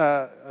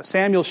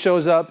 Samuel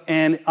shows up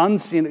and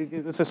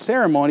it's a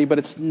ceremony, but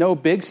it's no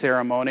big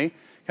ceremony,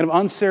 kind of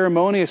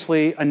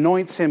unceremoniously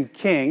anoints him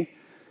king,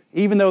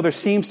 even though there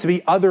seems to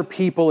be other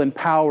people in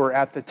power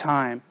at the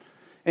time.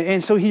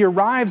 And so he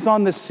arrives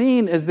on the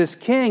scene as this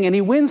king, and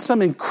he wins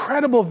some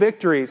incredible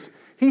victories.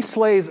 He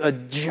slays a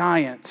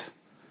giant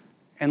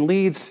and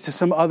leads to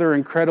some other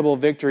incredible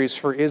victories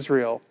for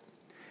Israel.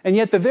 And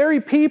yet the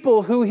very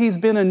people who he's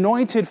been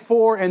anointed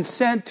for and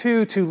sent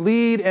to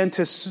lead and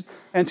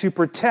to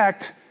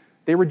protect,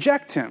 they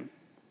reject him.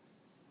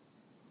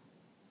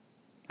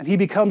 And he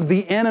becomes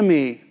the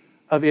enemy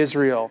of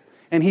Israel.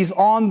 And he's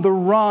on the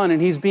run, and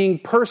he's being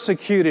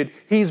persecuted.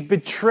 He's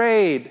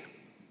betrayed.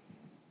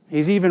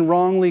 He's even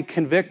wrongly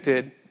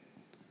convicted.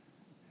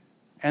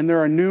 And there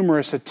are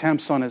numerous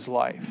attempts on his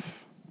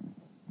life.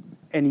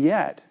 And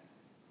yet,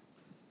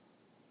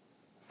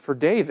 for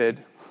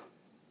David,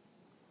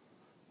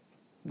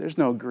 there's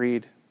no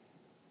greed.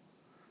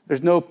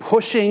 There's no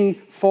pushing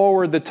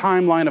forward the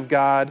timeline of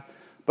God,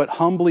 but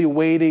humbly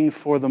waiting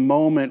for the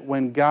moment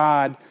when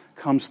God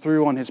comes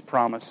through on his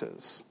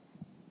promises,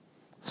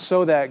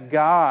 so that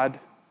God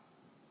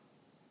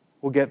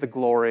will get the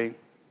glory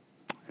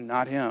and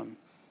not him.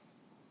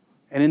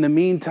 And in the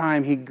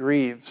meantime, he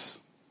grieves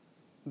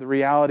the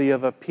reality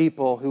of a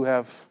people who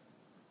have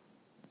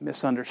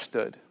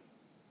misunderstood.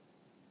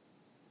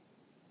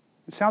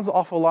 It sounds an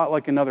awful lot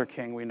like another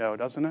king we know,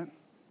 doesn't it?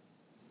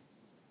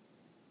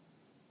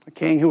 A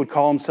king who would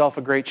call himself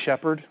a great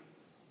shepherd.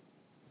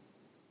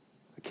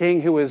 A king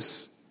who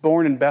was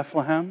born in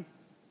Bethlehem.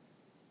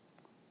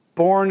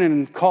 Born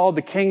and called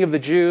the King of the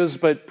Jews,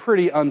 but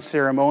pretty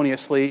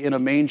unceremoniously in a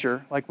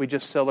manger, like we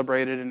just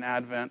celebrated in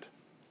Advent.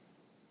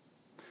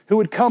 Who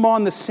would come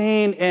on the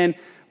scene and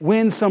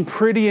win some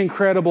pretty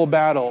incredible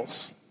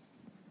battles.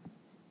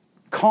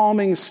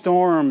 Calming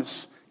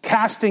storms,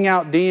 casting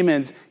out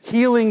demons,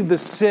 healing the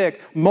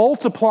sick,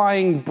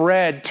 multiplying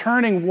bread,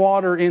 turning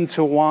water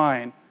into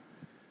wine.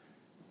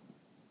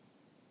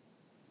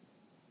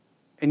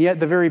 And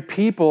yet the very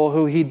people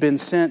who he'd been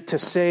sent to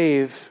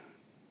save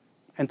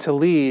and to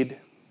lead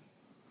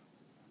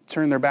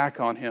turn their back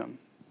on him.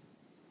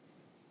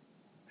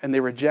 And they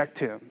reject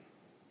him.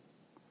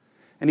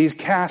 And he's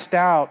cast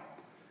out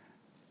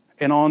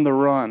and on the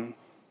run.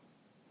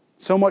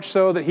 So much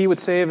so that he would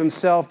say of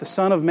himself, the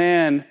Son of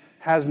Man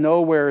has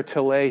nowhere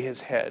to lay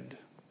his head.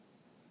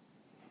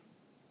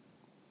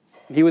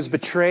 He was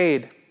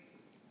betrayed.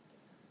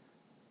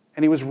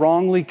 And he was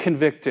wrongly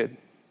convicted.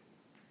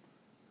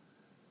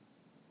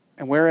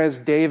 And whereas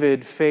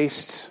David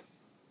faced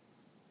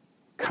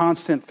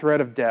constant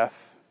threat of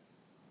death,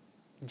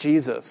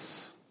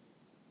 Jesus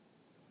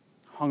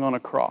hung on a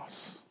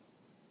cross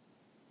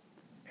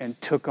and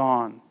took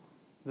on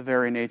the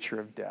very nature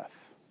of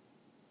death.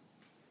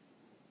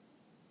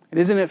 And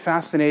isn't it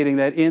fascinating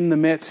that in the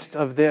midst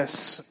of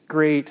this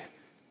great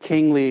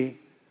kingly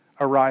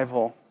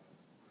arrival,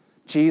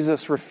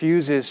 Jesus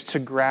refuses to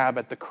grab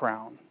at the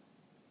crown.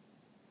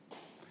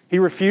 He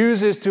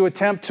refuses to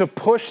attempt to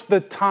push the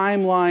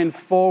timeline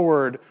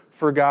forward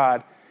for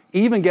God.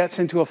 Even gets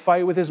into a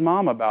fight with his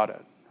mom about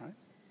it. Right?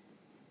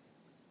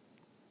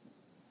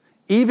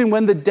 Even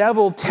when the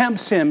devil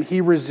tempts him, he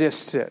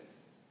resists it.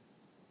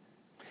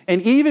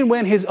 And even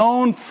when his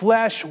own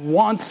flesh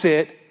wants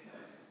it,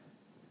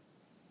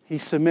 he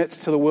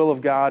submits to the will of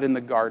God in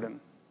the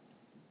garden.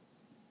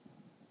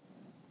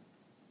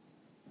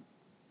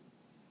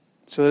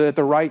 So that at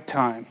the right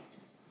time,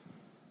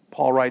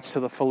 Paul writes to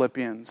the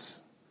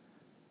Philippians,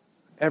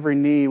 every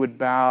knee would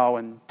bow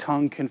and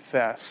tongue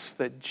confess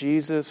that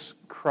Jesus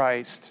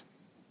Christ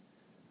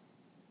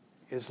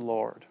is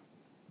Lord.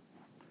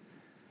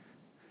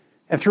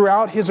 And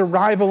throughout his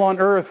arrival on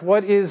earth,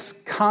 what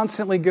is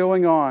constantly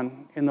going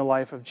on in the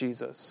life of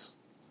Jesus?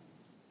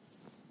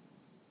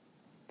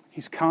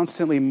 He's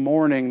constantly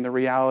mourning the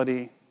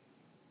reality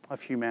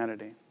of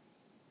humanity.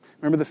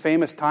 Remember the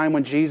famous time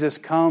when Jesus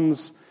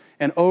comes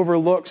and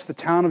overlooks the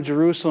town of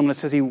Jerusalem, and it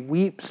says he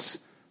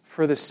weeps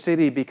for the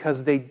city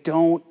because they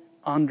don't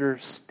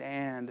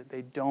understand.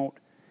 They don't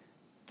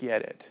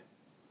get it.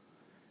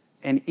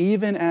 And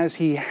even as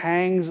he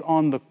hangs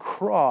on the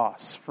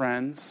cross,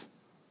 friends,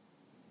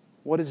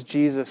 what does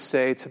Jesus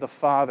say to the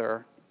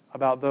Father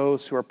about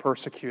those who are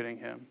persecuting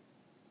him?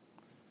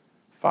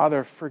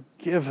 Father,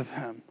 forgive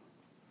them.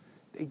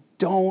 They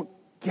don't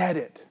get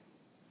it.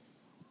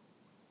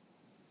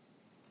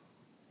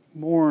 He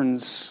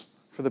mourns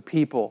for the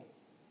people,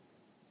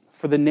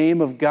 for the name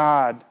of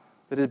God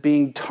that is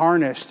being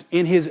tarnished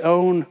in his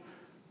own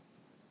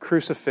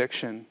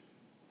crucifixion.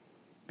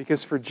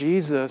 Because for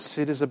Jesus,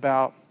 it is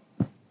about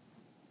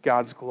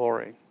God's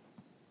glory.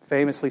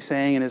 Famously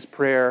saying in his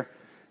prayer,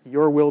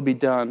 "Your will be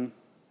done,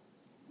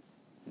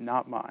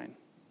 not mine."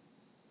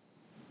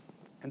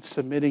 And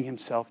submitting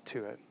himself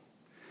to it.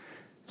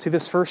 See,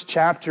 this first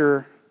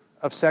chapter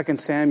of 2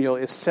 Samuel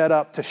is set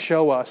up to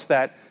show us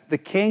that the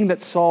king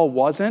that Saul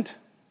wasn't,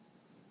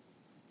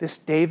 this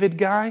David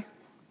guy,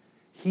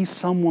 he's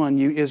someone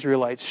you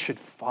Israelites should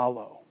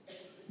follow.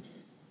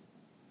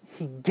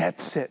 He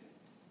gets it.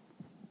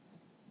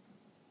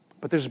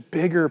 But there's a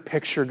bigger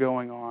picture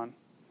going on.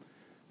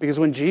 Because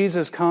when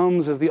Jesus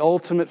comes as the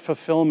ultimate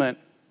fulfillment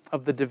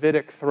of the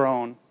Davidic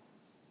throne,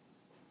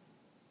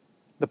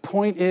 the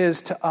point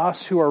is to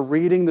us who are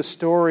reading the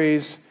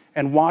stories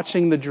and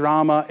watching the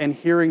drama and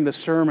hearing the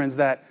sermons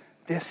that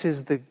this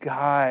is the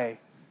guy.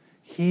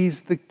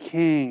 He's the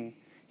king.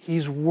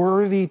 He's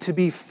worthy to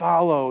be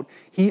followed.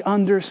 He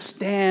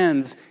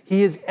understands.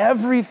 He is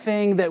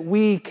everything that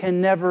we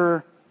can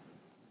never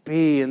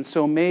be. And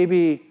so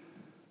maybe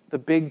the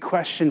big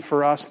question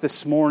for us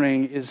this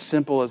morning is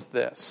simple as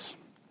this.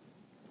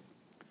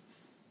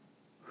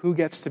 Who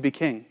gets to be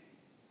king?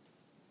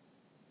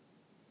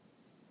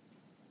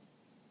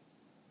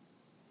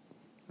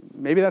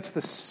 Maybe that's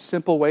the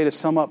simple way to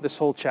sum up this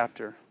whole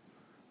chapter.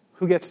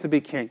 Who gets to be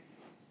king?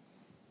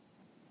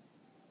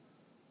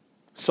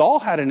 Saul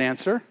had an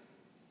answer,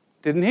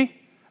 didn't he?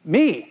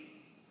 Me.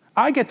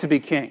 I get to be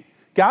king.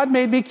 God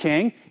made me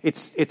king.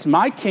 It's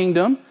my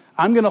kingdom.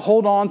 I'm going to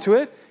hold on to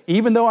it,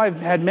 even though I've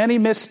had many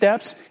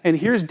missteps. And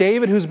here's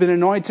David, who's been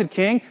anointed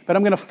king, but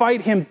I'm going to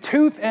fight him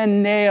tooth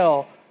and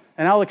nail,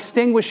 and I'll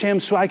extinguish him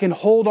so I can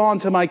hold on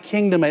to my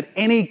kingdom at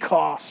any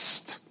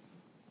cost.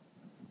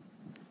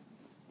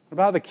 What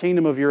about the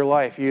kingdom of your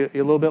life? You're a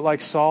little bit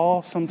like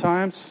Saul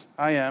sometimes?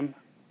 I am.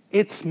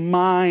 It's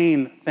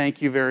mine,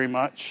 thank you very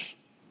much.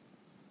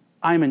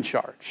 I'm in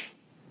charge.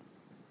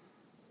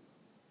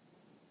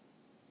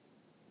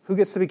 Who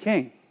gets to be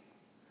king?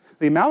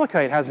 The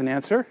Amalekite has an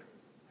answer.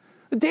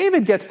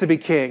 David gets to be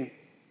king,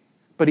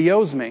 but he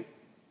owes me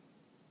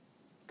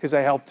because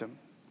I helped him.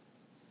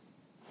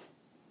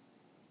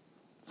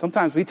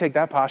 Sometimes we take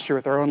that posture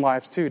with our own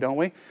lives too, don't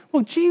we?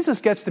 Well,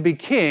 Jesus gets to be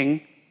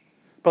king,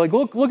 but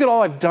look at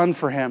all I've done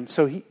for him,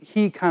 so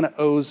he kind of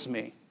owes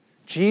me.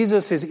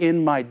 Jesus is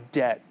in my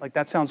debt.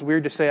 That sounds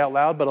weird to say out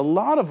loud, but a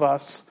lot of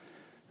us,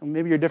 and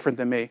maybe you're different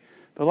than me,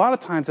 but a lot of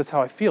times that's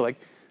how I feel.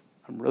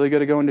 I'm really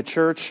good at going to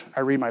church.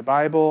 I read my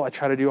Bible. I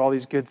try to do all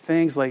these good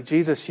things.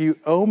 Jesus, you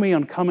owe me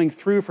on coming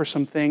through for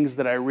some things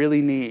that I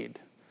really need.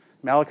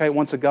 Malachite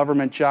wants a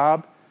government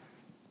job.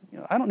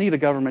 I don't need a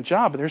government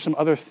job, but there's some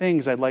other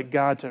things I'd like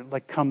God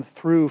to come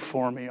through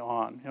for me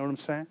on. You know what I'm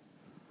saying?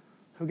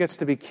 Who gets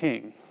to be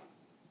king?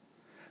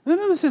 And then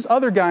there's this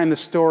other guy in the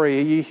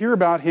story. You hear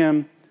about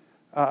him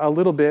a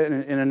little bit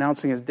in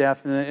announcing his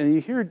death, and you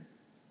hear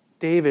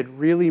David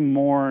really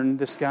mourn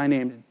this guy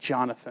named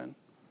Jonathan.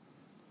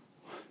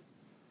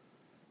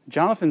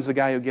 Jonathan's the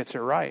guy who gets it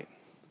right.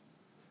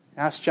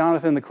 Ask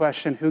Jonathan the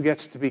question, who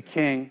gets to be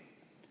king?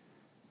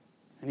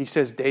 And he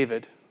says,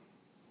 David.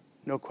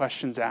 No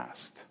questions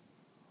asked.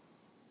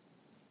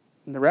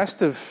 And the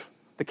rest of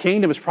the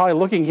kingdom is probably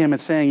looking at him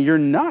and saying, you're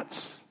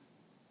nuts.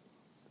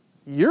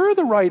 You're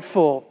the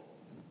rightful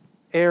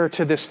heir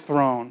to this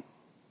throne.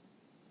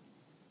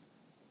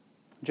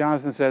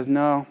 Jonathan says,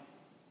 no,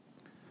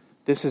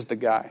 this is the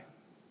guy.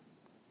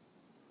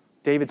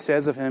 David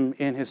says of him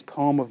in his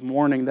poem of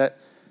mourning that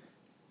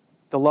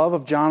the love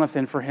of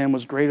Jonathan for him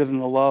was greater than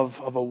the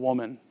love of a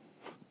woman.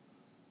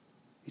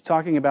 He's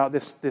talking about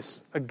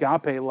this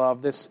agape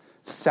love, this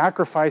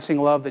sacrificing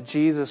love that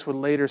Jesus would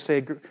later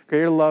say,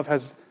 greater love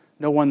has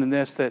no one than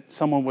this, that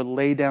someone would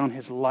lay down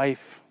his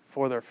life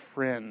for their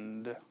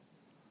friend.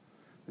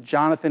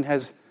 Jonathan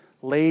has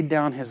laid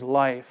down his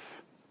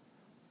life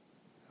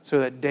so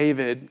that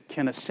David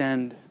can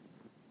ascend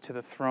to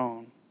the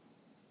throne.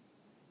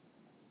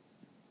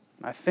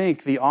 I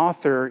think the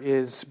author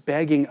is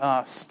begging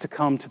us to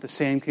come to the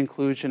same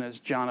conclusion as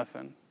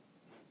Jonathan.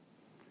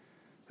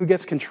 Who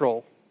gets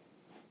control?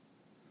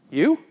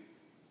 You?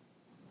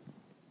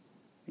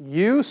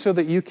 You so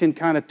that you can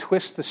kind of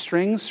twist the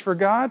strings for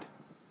God?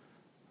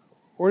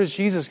 Or does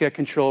Jesus get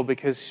control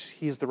because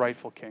he's the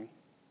rightful king?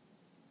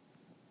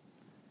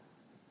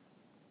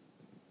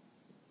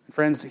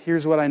 Friends,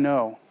 here's what I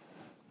know.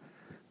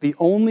 The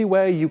only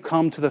way you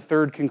come to the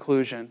third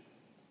conclusion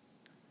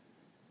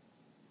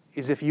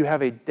is if you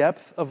have a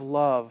depth of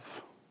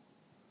love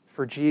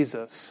for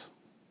Jesus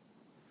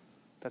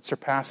that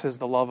surpasses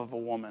the love of a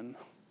woman,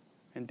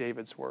 in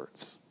David's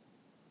words.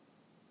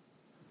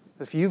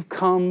 If you've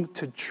come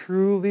to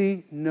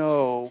truly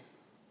know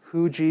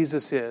who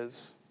Jesus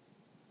is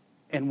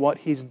and what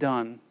he's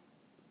done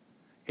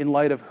in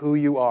light of who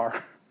you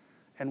are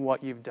and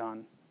what you've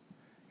done,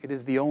 it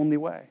is the only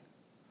way.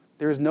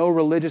 There is no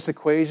religious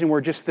equation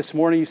where just this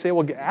morning you say,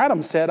 well,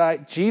 Adam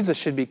said Jesus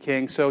should be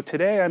king, so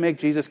today I make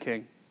Jesus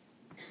king.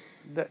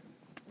 That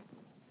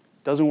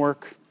doesn't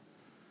work.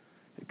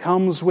 It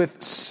comes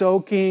with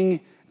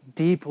soaking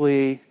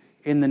deeply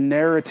in the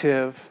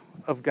narrative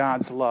of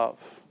God's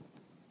love.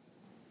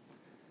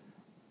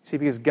 See,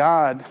 because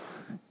God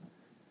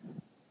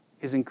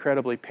is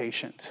incredibly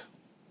patient.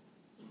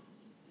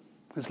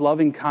 His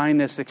loving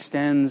kindness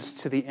extends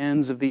to the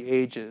ends of the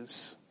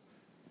ages.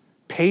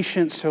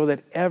 Patient so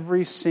that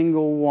every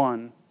single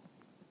one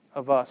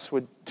of us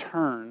would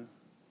turn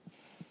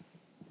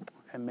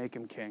and make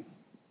him king.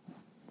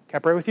 Can I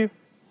pray with you?